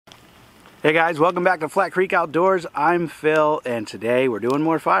Hey guys, welcome back to Flat Creek Outdoors. I'm Phil, and today we're doing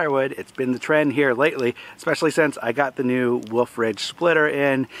more firewood. It's been the trend here lately, especially since I got the new Wolfe Ridge splitter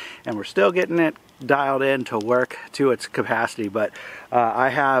in, and we're still getting it dialed in to work to its capacity, but I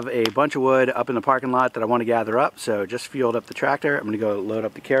have a bunch of wood up in the parking lot that I want to gather up, so just fueled up the tractor. I'm going to go load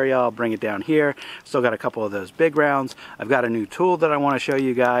up the carryall, bring it down here. Still got a couple of those big rounds. I've got a new tool that I want to show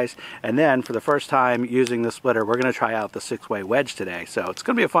you guys, and then for the first time using the splitter, we're going to try out the 6-way wedge today, so it's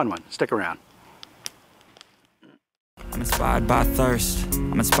going to be a fun one. Stick around. I'm inspired by thirst,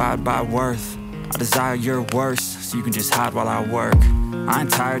 I'm inspired by worth. I desire your worst, so you can just hide while I work. I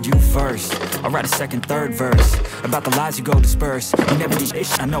ain't tired, you first. I'll write a second, third verse about the lies you go disperse. You never did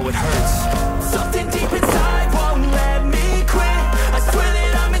ish, I know it hurts. Something deep inside won't let me quit. I swear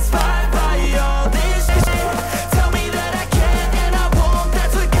that I'm inspired by all this shit. Tell me that I can and I won't.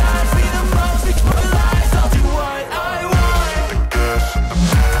 That's what guides me the most. Ignore the lies, I'll do what I want.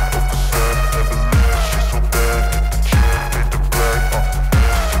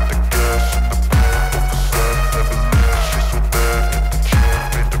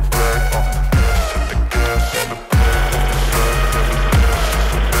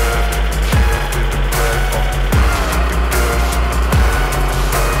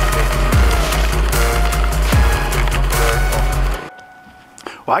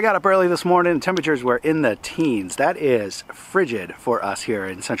 Well, I got up early this morning. Temperatures were in the teens. That is frigid for us here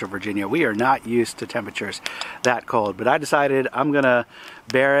in Central Virginia. We are not used to temperatures that cold, but I decided I'm gonna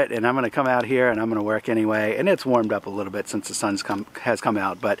bear it and I'm gonna come out here and I'm gonna work anyway. And it's warmed up a little bit since the sun's has come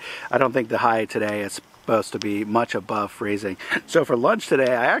out, but I don't think the high today is supposed to be much above freezing. So for lunch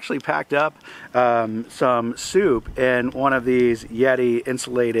today, I actually packed up some soup in one of these Yeti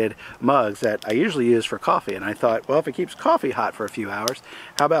insulated mugs that I usually use for coffee, and I thought, well, if it keeps coffee hot for a few hours,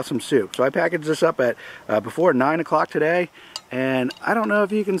 how about some soup? So I packaged this up at before 9 o'clock today, and I don't know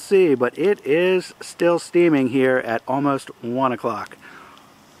if you can see, but it is still steaming here at almost 1 o'clock.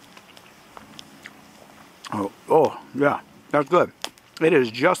 Oh yeah, that's good. It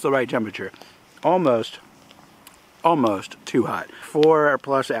is just the right temperature. Almost too hot.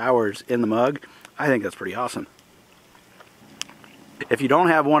 4+ hours in the mug. I think that's pretty awesome. If you don't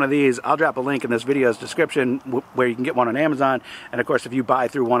have one of these, I'll drop a link in this video's description where you can get one on Amazon. And of course, if you buy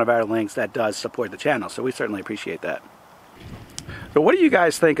through one of our links, that does support the channel. So we certainly appreciate that. So what do you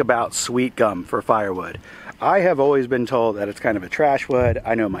guys think about sweet gum for firewood? I have always been told that it's kind of a trash wood.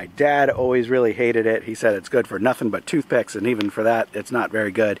 I know my dad always really hated it. He said it's good for nothing but toothpicks, and even for that, it's not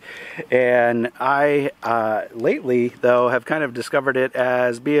very good. And I, lately, though, have kind of discovered it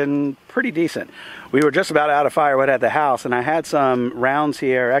as being pretty decent. We were just about out of firewood at the house, and I had some rounds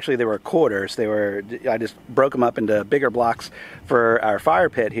here. Actually, they were quarters. I just broke them up into bigger blocks for our fire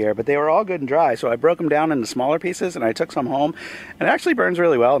pit here, but they were all good and dry. So I broke them down into smaller pieces, and I took some home. And it actually burns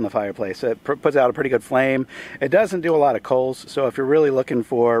really well in the fireplace. It puts out a pretty good flame. It doesn't do a lot of coals, so if you're really looking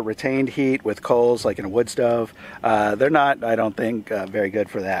for retained heat with coals, like in a wood stove, they're not, I don't think, very good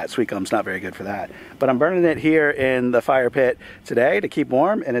for that. Sweet gum's not very good for that. But I'm burning it here in the fire pit today to keep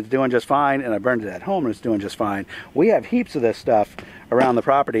warm, and it's doing just fine, and I burned it at home, and it's doing just fine. We have heaps of this stuff around the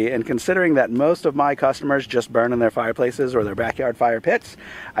property, and considering that most of my customers just burn in their fireplaces or their backyard fire pits,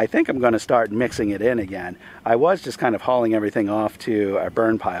 I think I'm going to start mixing it in again. I was just kind of hauling everything off to our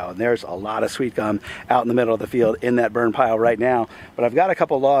burn pile, and there's a lot of sweet gum out in the middle of the field in that burn pile right now, but I've got a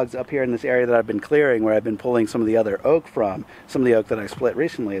couple logs up here in this area that I've been clearing where I've been pulling some of the other oak from. Some of the oak that I split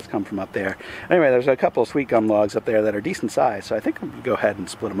recently has come from up there. Anyway, there's a couple of sweet gum logs up there that are decent size, so I think I'm going to go ahead and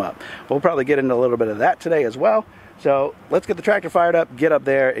split them up. We'll probably get into a little bit of that today as well. So let's get the tractor fired up, get up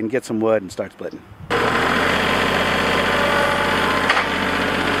there, and get some wood and start splitting.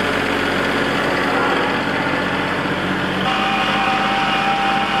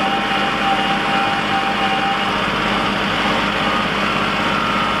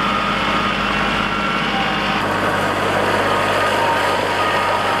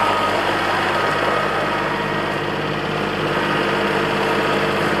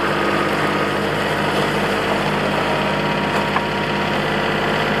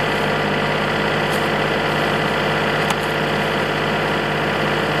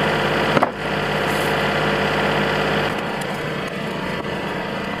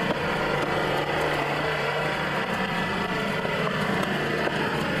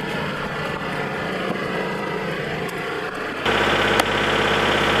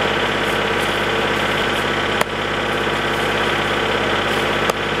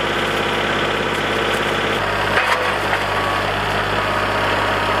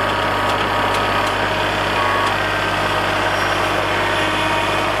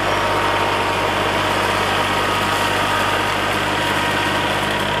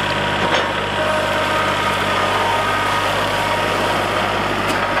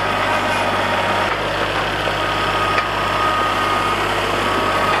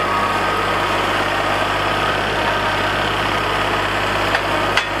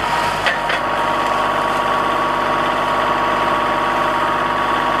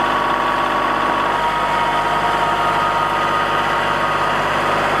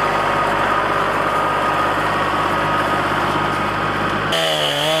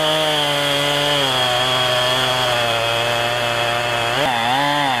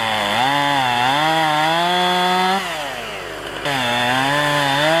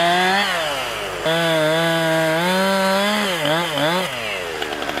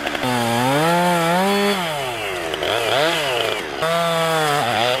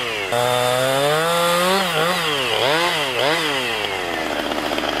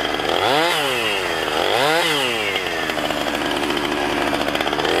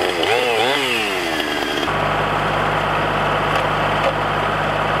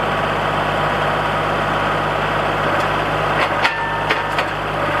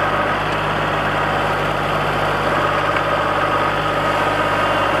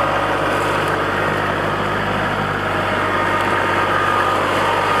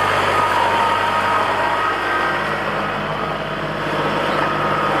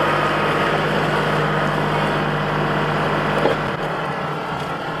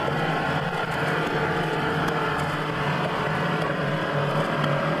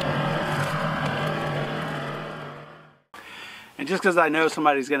 just because I know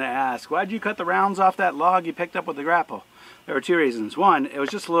somebody's going to ask, why'd you cut the rounds off that log you picked up with the grapple? There were two reasons. One, it was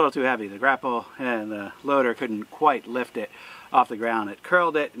just a little too heavy. The grapple and the loader couldn't quite lift it off the ground. It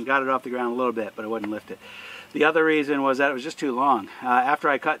curled it and got it off the ground a little bit, but it wouldn't lift it. The other reason was that it was just too long. After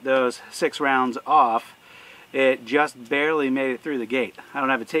I cut those 6 rounds off, it just barely made it through the gate. I don't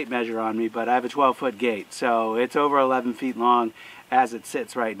have a tape measure on me, but I have a 12-foot gate, so it's over 11 feet long as it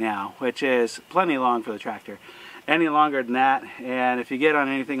sits right now, which is plenty long for the tractor. Any longer than that, and if you get on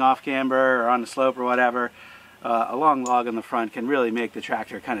anything off camber or on the slope or whatever, a long log on the front can really make the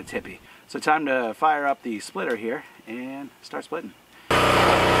tractor kind of tippy. So time to fire up the splitter here and start splitting.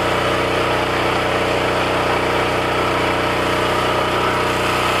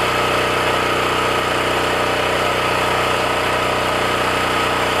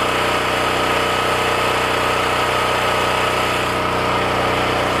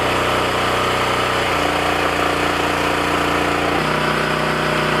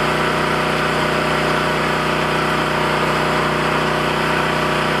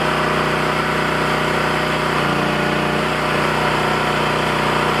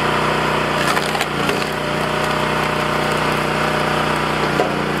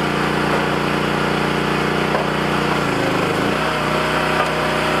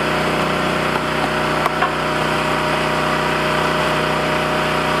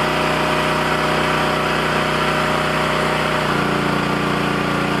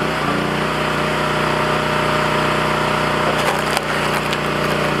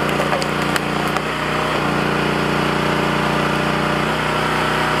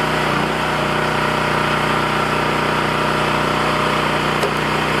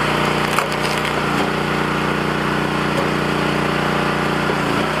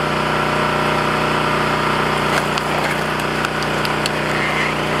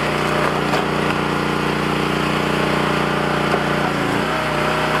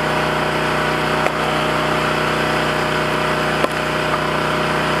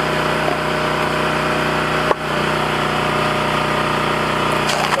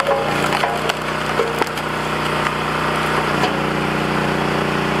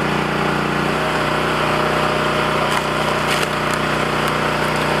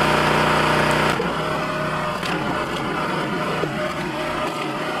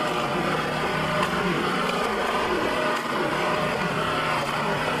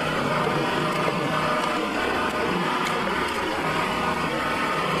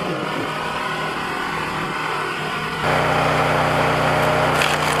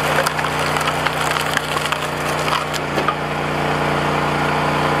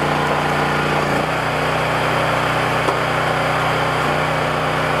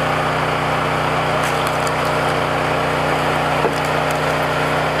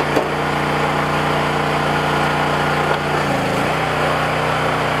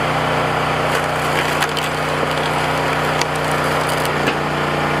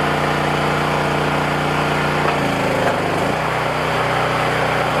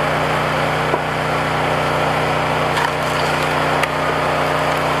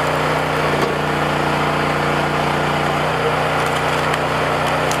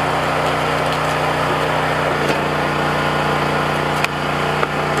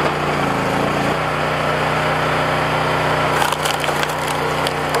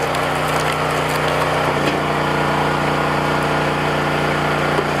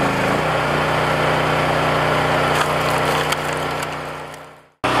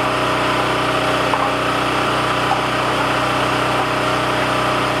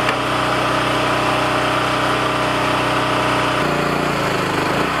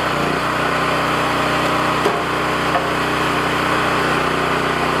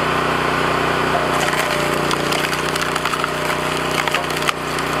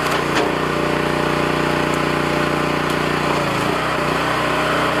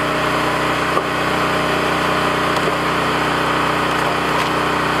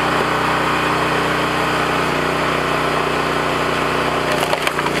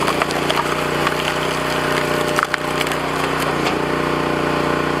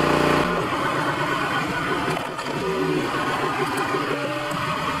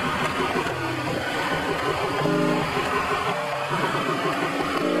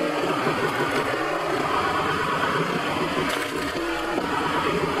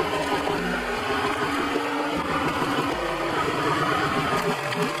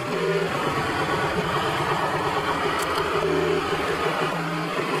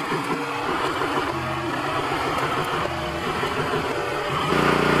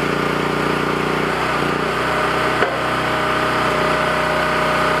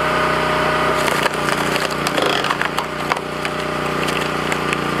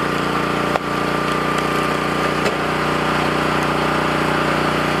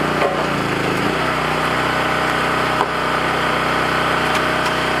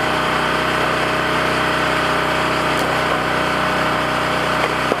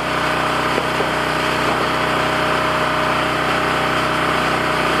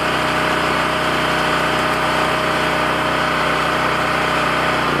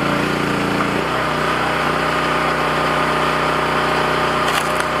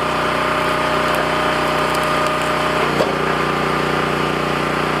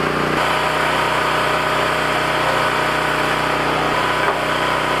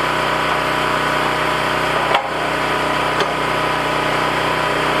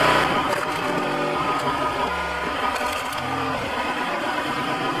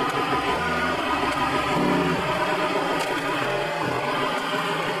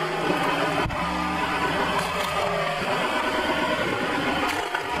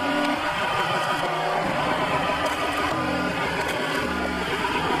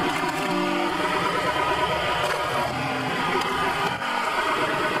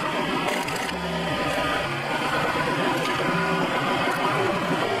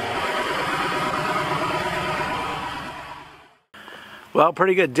 Well,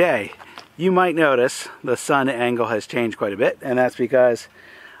 pretty good day. You might notice the sun angle has changed quite a bit, and that's because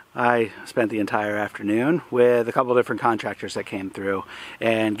I spent the entire afternoon with a couple of different contractors that came through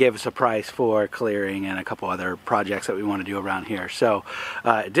and gave us a price for clearing and a couple other projects that we want to do around here. So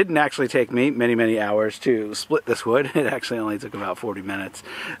it didn't actually take me many hours to split this wood. It actually only took about 40 minutes.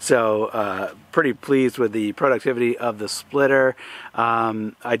 So pretty pleased with the productivity of the splitter.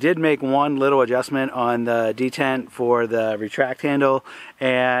 I did make one little adjustment on the detent for the retract handle,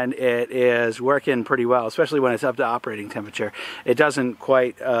 and it is working pretty well, especially when it's up to operating temperature. It doesn't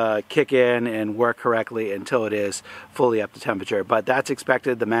quite kick in and work correctly until it is fully up to temperature, but that's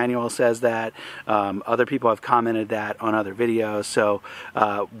expected. The manual says that. Other people have commented that on other videos. So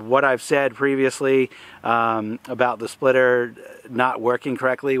what I've said previously about the splitter not working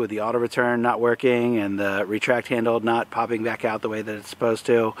correctly, with the auto return not working and the retract handle not popping back out the way that it's supposed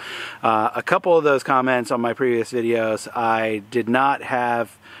to, a couple of those comments on my previous videos I did not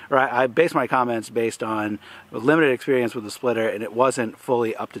have, or I based my comments based on limited experience with the splitter, and it wasn't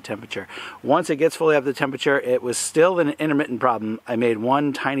fully up to temperature. Once it gets fully up to temperature, it was still an intermittent problem. I made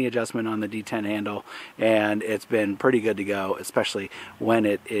one tiny adjustment on the detent handle, and it's been pretty good to go, especially when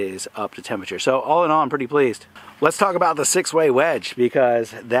it is up to temperature. So all in all, I'm pretty pleased. Let's talk about the 6-way wedge,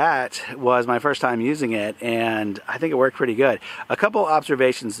 because that was my first time using it, and I think it worked pretty good. A couple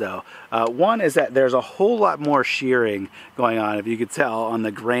observations though. One is that there's a whole lot more shearing going on, if you could tell on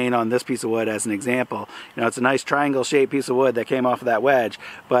the grain on this piece of wood as an example. You know, it's a nice triangle shaped piece of wood that came off of that wedge,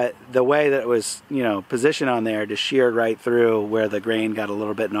 but the way that it was, you know, positioned on there just sheared right through where the grain got a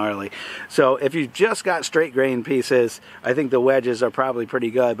little bit gnarly. So if you've just got straight grain pieces, I think the wedges are probably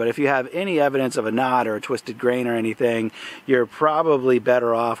pretty good, but if you have any evidence of a knot or a twisted grain or anything, you're probably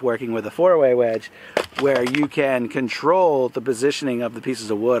better off working with a 4-way wedge, where you can control the positioning of the pieces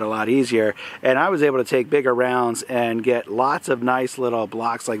of wood a lot easier. And I was able to take bigger rounds and get lots of nice little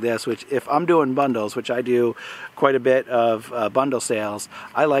blocks like this, which if I'm doing bundles, which I do quite a bit of bundle sales,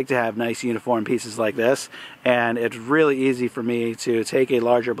 I like to have nice uniform pieces like this, and it's really easy for me to take a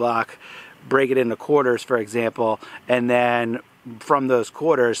larger block, break it into quarters, for example, and then from those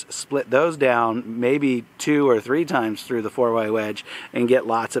quarters split those down maybe 2 or 3 times through the 4-way wedge and get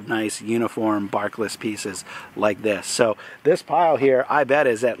lots of nice uniform barkless pieces like this. So this pile here, I bet,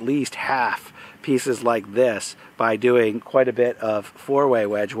 is at least half pieces like this by doing quite a bit of 4-way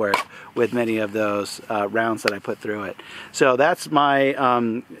wedge work with many of those rounds that I put through it. So that's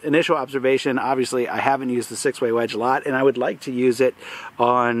my initial observation. Obviously I haven't used the 6-way wedge a lot, and I would like to use it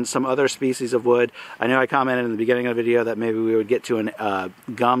on some other species of wood. I know I commented in the beginning of the video that maybe we would get to an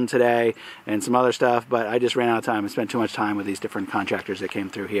gum today and some other stuff, but I just ran out of time and spent too much time with these different contractors that came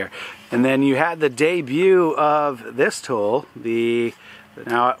through here. And then you had the debut of this tool,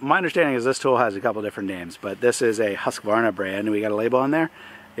 now, my understanding is this tool has a couple different names, but this is a Husqvarna brand. We got a label on there?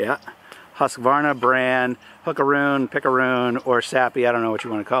 Yeah. Husqvarna brand, hookaroon, pickaroon, or sappy, I don't know what you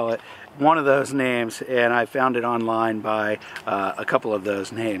want to call it. One of those names, and I found it online by a couple of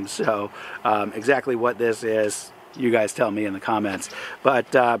those names. So exactly what this is, you guys tell me in the comments.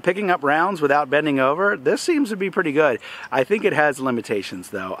 But picking up rounds without bending over, this seems to be pretty good. I think it has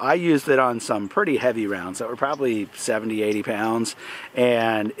limitations though. I used it on some pretty heavy rounds that were probably 70, 80 pounds,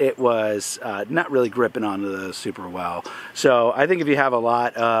 and it was not really gripping onto those super well. So I think if you have a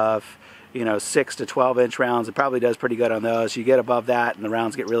lot of, you know, 6 to 12 inch rounds, it probably does pretty good on those. You get above that and the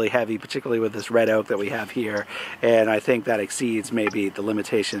rounds get really heavy, particularly with this red oak that we have here, and I think that exceeds maybe the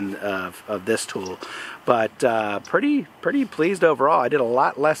limitation of this tool. But pretty pleased overall. I did a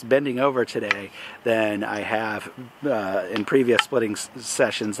lot less bending over today than I have in previous splitting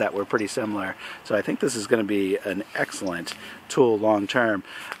sessions that were pretty similar. So I think this is going to be an excellent tool long term.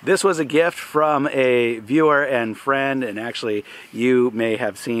 This was a gift from a viewer and friend, and actually you may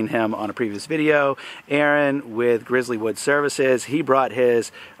have seen him on a previous video, Aaron with Grizzly Wood Services. He brought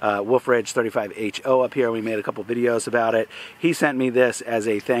his Wolfe Ridge 35HO up here. We made a couple videos about it. He sent me this as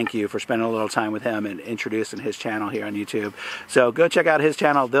a thank you for spending a little time with him and introducing his channel here on YouTube. So go check out his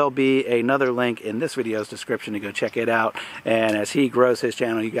channel. There'll be another link in this video's description to go check it out. And as he grows his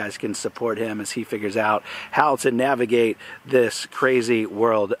channel, you guys can support him as he figures out how to navigate this crazy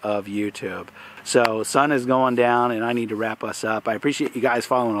world of YouTube. So sun is going down and I need to wrap us up. I appreciate you guys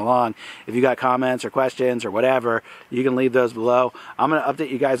following along. If you got comments or questions or whatever, you can leave those below. I'm going to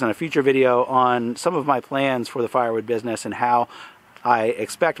update you guys on a future video on some of my plans for the firewood business and how I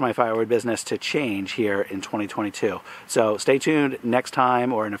expect my firewood business to change here in 2022. So stay tuned next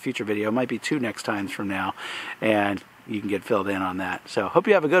time, or in a future video. It might be 2 next times from now, and you can get filled in on that. So hope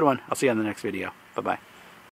you have a good one. I'll see you on the next video. Bye-bye.